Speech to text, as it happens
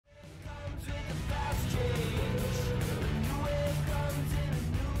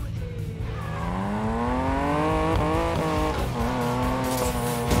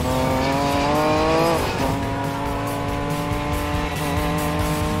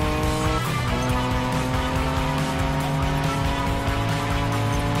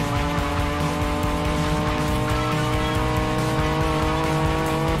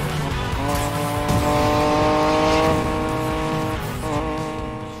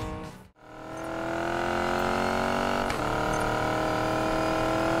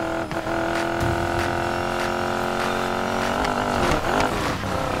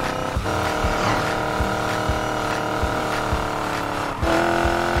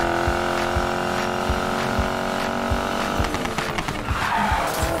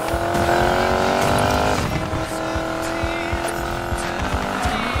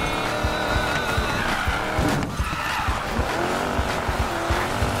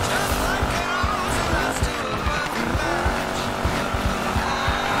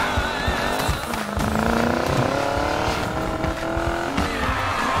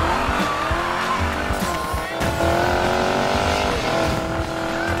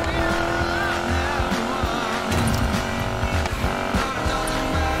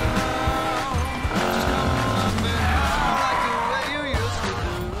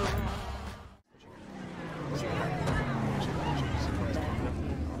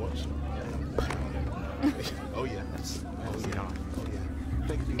Oh yeah.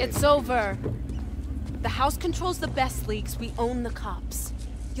 It's over. The house controls the best leagues. We own the cops.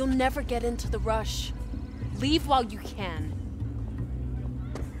 You'll never get into the rush. Leave while you can.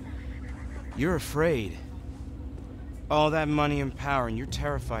 You're afraid. All that money and power, and you're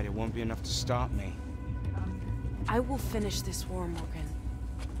terrified it won't be enough to stop me. I will finish this war, Morgan.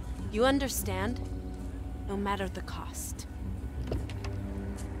 You understand? No matter the cost.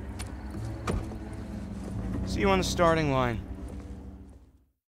 See you on the starting line.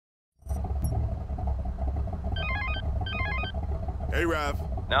 Hey, Rav.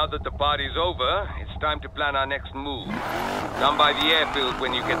 Now that the party's over, it's time to plan our next move. Down by the airfield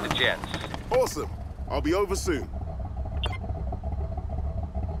when you get the chance. Awesome. I'll be over soon.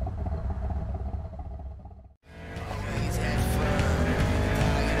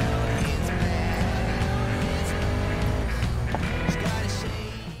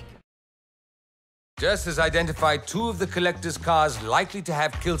 Jess has identified 2 of the Collector's cars likely to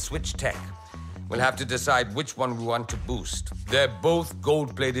have kill switch tech. We'll have to decide which one we want to boost. They're both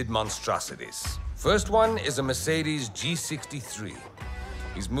gold-plated monstrosities. First one is a Mercedes G63.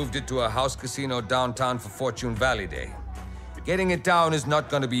 He's moved it to a house casino downtown for Fortune Valley Day. Getting it down is not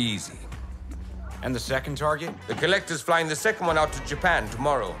going to be easy. And the second target? The Collector's flying the second one out to Japan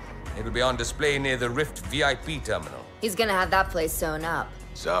tomorrow. It'll be on display near the Rift VIP terminal. He's gonna have that place sewn up.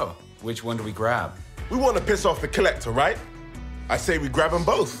 So, which one do we grab? We want to piss off the Collector, right? I say we grab them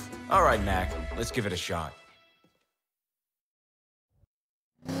both. All right, Mac. Let's give it a shot.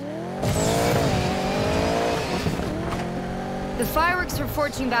 The fireworks for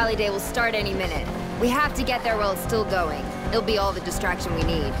Fortune Valley Day will start any minute. We have to get there while it's still going. It'll be all the distraction we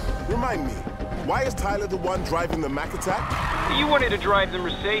need. Remind me, why is Tyler the one driving the Mac attack? You wanted to drive the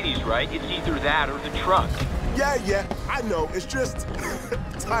Mercedes, right? It's either that or the truck. Yeah, I know. It's just...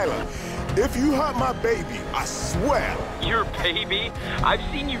 Tyler, if you hurt my baby, I swear. Your baby? I've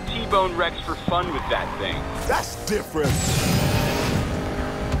seen you T-bone Rex for fun with that thing. That's different.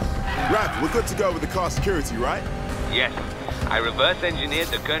 Rav, we're good to go with the car security, right? Yes. I reverse engineered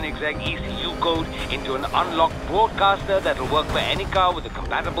the Koenigsegg ECU code into an unlocked broadcaster that'll work for any car with a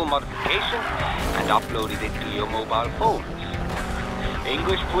compatible modification and uploaded it to your mobile phones.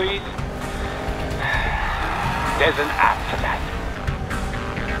 English, please? There's an app for that.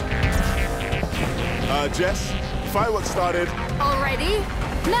 Jess, fireworks started. Already?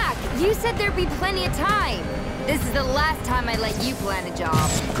 Mac, you said there'd be plenty of time. This is the last time I let you plan a job.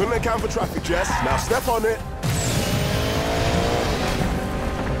 Couldn't account for traffic, Jess. Now step on it.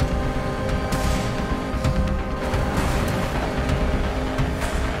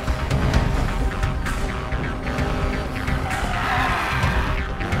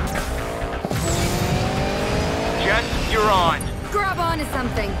 Jess, you're on. Grab onto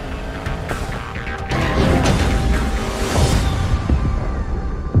something.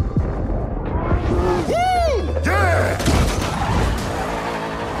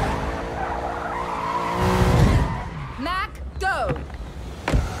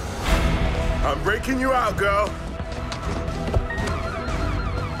 I'm breaking you out, girl.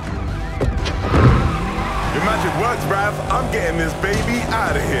 Your magic works, Rav. I'm getting this baby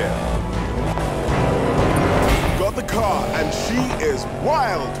out of here. Got the car, and she is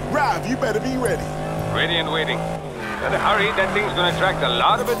wild. Rav, you better be ready. Ready and waiting. Gotta hurry, that thing's gonna attract a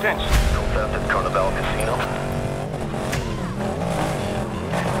lot of attention. Confirmed at Carnival Casino.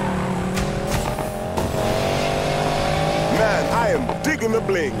 Man, I am digging the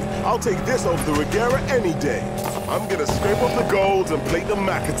bling. I'll take this over the Regera any day. I'm gonna scrape off the gold and plate the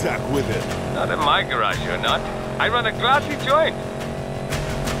Mac attack with it. Not in my garage, you're not. I run a classy joint.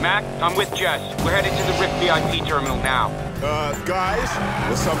 Mac, I'm with Jess. We're headed to the Rift VIP terminal now. Guys,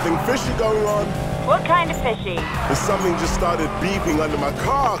 there's something fishy going on. What kind of fishy? There's something just started beeping under my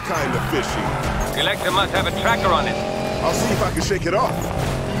car, kind of fishy. Collector must have a tracker on it. I'll see if I can shake it off.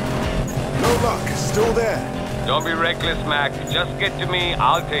 No luck, still there. Don't be reckless, Mac. Just get to me,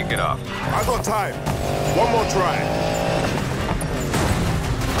 I'll take it off. I got time. One more try.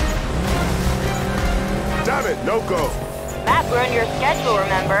 Damn it, no go. Matt, we're on your schedule,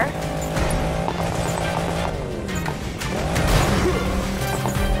 remember?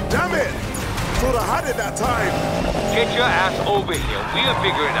 Damn it! Thought I had it that time. Get your ass over here. We'll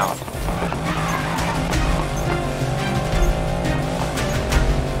figure it out.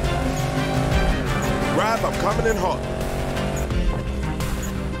 Rav, I'm coming in hot.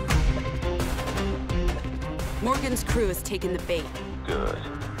 Morgan's crew has taken the bait. Good.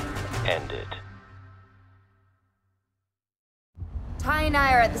 End it. Ty and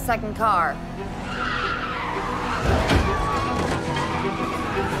I are at the second car.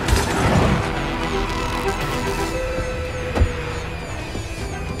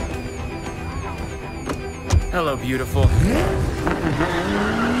 Hello, beautiful.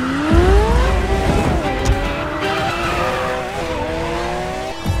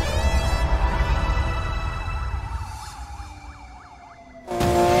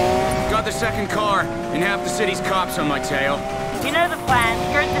 Got the second car, and half the city's cops on my tail. You know the plan.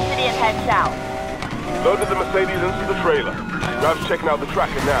 Skirt the city and head south. Loaded the Mercedes into the trailer. Rav's checking out the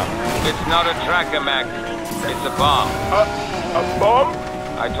tracker now. It's not a tracker, Mac. It's a bomb. A bomb?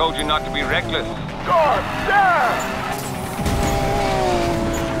 I told you not to be reckless. God damn!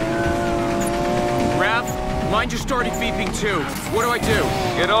 Rav, mine just started beeping too. What do I do?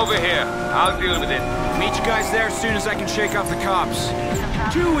 Get over here. I'll deal with it. Meet you guys there as soon as I can shake off the cops.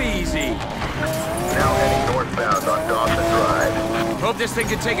 Too easy. Now heading northbound on Dawson Drive. Hope this thing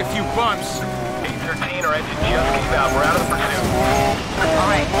can take a few bumps. 813, our engine just came out. We're out of the pursuit.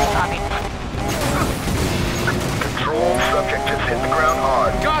 Alright, copy. Control, subject just hit the ground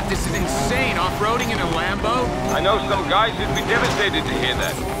hard. God, this is insane, off-roading in a Lambo. I know some guys who'd be devastated to hear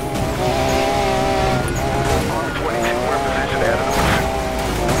that. 22, we're in position ahead of the pursuit.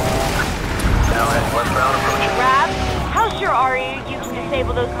 Now heading westbound, approaching. Rav, how sure are you can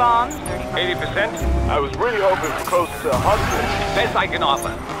disable those bombs? 80%? I was really hoping for close to 100. Best I can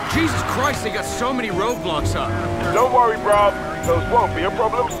offer. Jesus Christ, they got so many roadblocks up. Don't worry, Rob. Those won't be a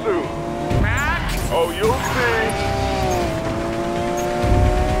problem soon. Mac! Oh, you'll see.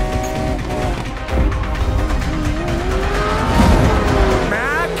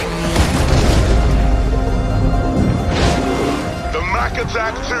 The Mac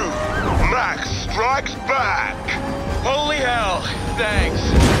Attack 2. Mac strikes back. Holy hell, thanks.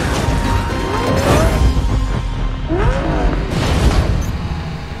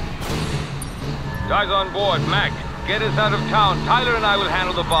 Guys on board. Mac, get us out of town. Tyler and I will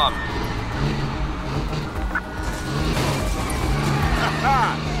handle the bombs.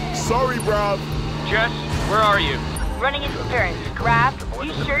 Sorry, Rob. Jess, where are you? Running interference. Rav,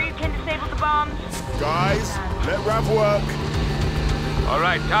 you sure you can disable the bombs? Guys, let Rav work. All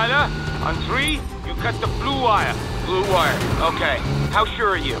right, Tyler. On 3, you cut the blue wire. Blue wire. Okay. How sure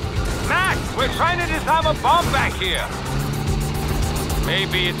are you? Mac, we're trying to disarm a bomb back here.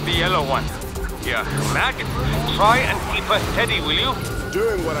 Maybe it's the yellow one. Yeah, Mac, try and keep us steady, will you?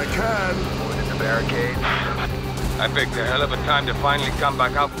 Doing what I can. In the barricades. I picked a hell of a time to finally come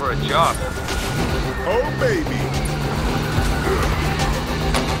back out for a job. Oh, baby.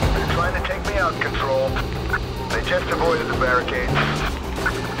 They're trying to take me out, Control. They just avoided the barricades.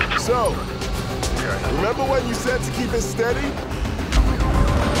 So, remember when you said to keep it steady?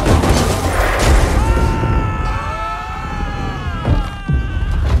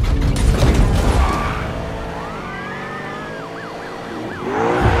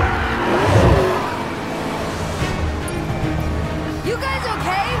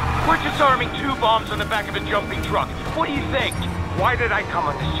 We're disarming 2 bombs on the back of a jumping truck. What do you think? Why did I come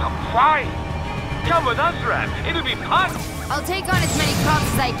on this job? Why? Come with us, Rav. It'll be fun. I'll take on as many cops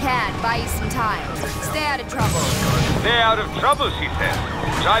as I can, buy you some time. Stay out of trouble. Stay out of trouble, she says.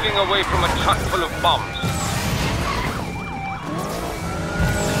 Driving away from a truck full of bombs.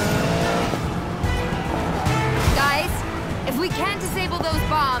 Guys, if we can't disable those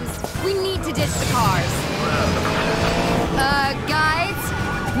bombs, we need to ditch the cars. Guys?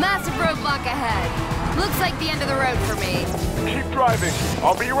 Massive roadblock ahead. Looks like the end of the road for me. Keep driving.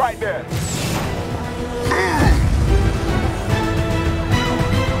 I'll be right there.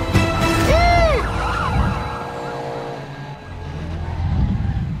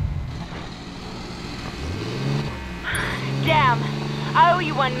 Damn. I owe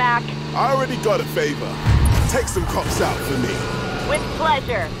you one, Mac. I already got a favor. Take some cops out for me. With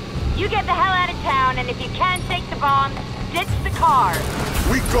pleasure. You get the hell out of town, and if you can't take the bombs, ditch the car.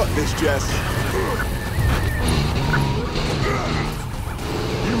 We got this, Jess.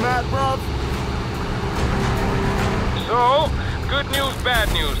 You mad, bruv? So, good news,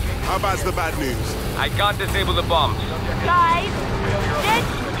 bad news. How bad's the bad news? I can't disable the bombs. Guys, ditch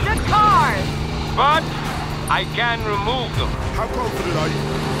the cars. But I can remove them. How confident are you?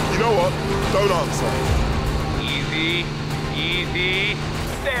 You know what? Don't answer. Easy, easy.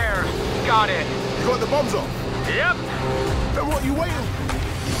 There, got it. You got the bombs off? Yep. Then what are you waiting for?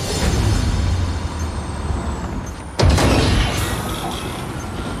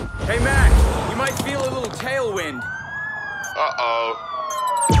 Hey, Mac, you might feel a little tailwind. Uh-oh.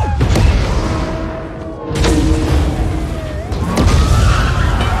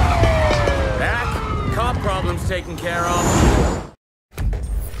 Mac, cop problem's taken care of.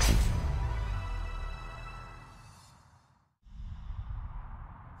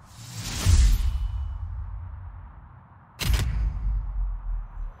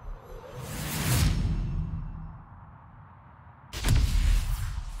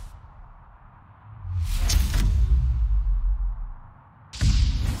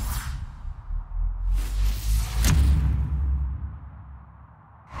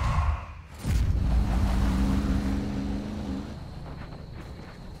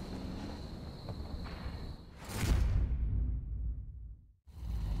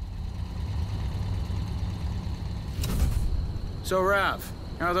 So, Rav,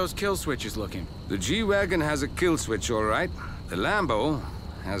 how are those kill switches looking? The G-Wagon has a kill switch, all right. The Lambo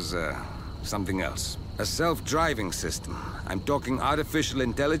has, something else. A self-driving system. I'm talking artificial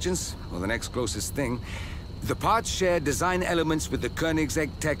intelligence, or the next closest thing. The parts share design elements with the Koenigsegg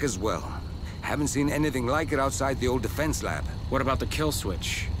tech as well. Haven't seen anything like it outside the old defense lab. What about the kill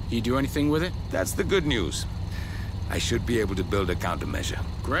switch? You do anything with it? That's the good news. I should be able to build a countermeasure.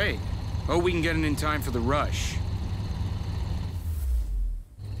 Great. Oh, we can get it in time for the rush.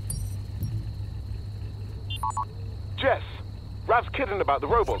 Jess, Rav's kidding about the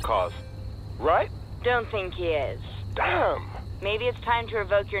robot cars, right? Don't think he is. Damn! Maybe it's time to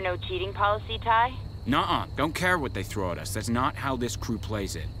revoke your no cheating policy, Ty? Nuh-uh. Don't care what they throw at us. That's not how this crew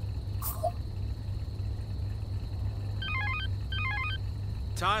plays it.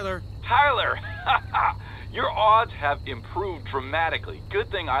 Tyler. Tyler! Your odds have improved dramatically. Good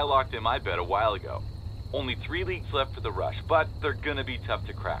thing I locked in my bet a while ago. Only 3 leagues left for the rush, but they're gonna be tough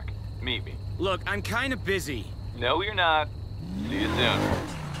to crack. Meet me. Look, I'm kind of busy. No, you're not. See you soon.